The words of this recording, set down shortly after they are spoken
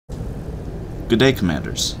Good day,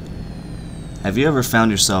 Commanders. Have you ever found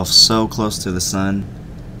yourself so close to the sun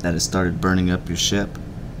that it started burning up your ship?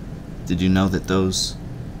 Did you know that those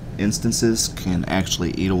instances can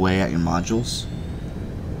actually eat away at your modules?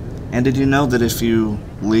 And did you know that if you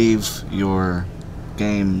leave your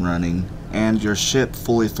game running and your ship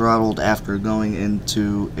fully throttled after going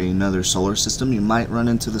into another solar system, you might run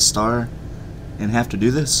into the star and have to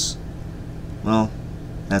do this? Well,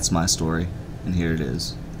 that's my story, and here it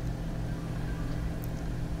is.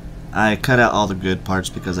 I cut out all the good parts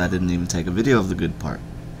because I didn't even take a video of the good part.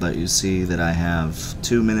 But you see that I have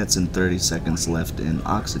 2 minutes and 30 seconds left in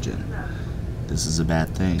oxygen. This is a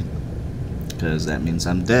bad thing, because that means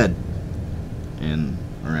I'm dead in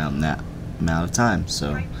around that amount of time.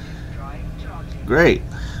 So, great.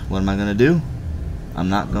 What am I going to do? I'm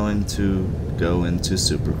not going to go into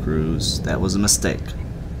Super Cruise. That was a mistake.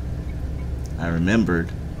 I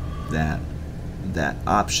remembered that that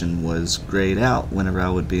option was grayed out whenever I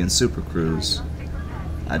would be in Super Cruise.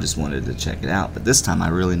 I just wanted to check it out, but this time I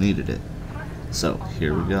really needed it. So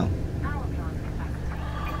here we go.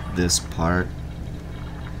 This part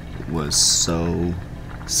was so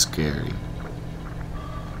scary.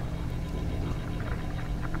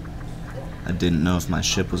 I didn't know if my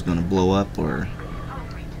ship was going to blow up or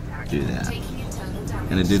do that.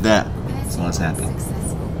 And it did that, so I was happy.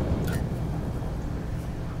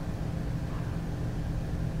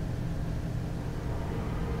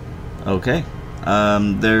 Okay,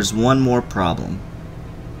 there's one more problem.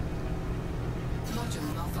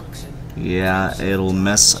 Yeah, it'll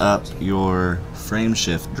mess up your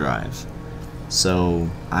frameshift drive. So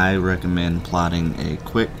I recommend plotting a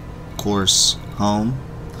quick course home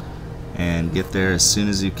and get there as soon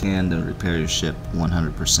as you can to repair your ship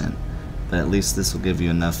 100%. But at least this will give you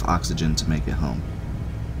enough oxygen to make it home.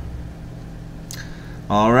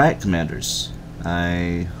 Alright, Commanders.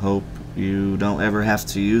 I hope you don't ever have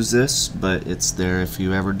to use this, but it's there if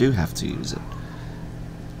you ever do have to use it.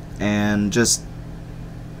 And just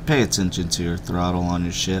pay attention to your throttle on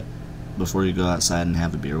your ship before you go outside and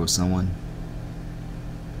have a beer with someone.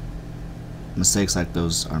 Mistakes like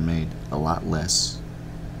those are made a lot less.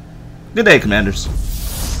 Good day, Commanders.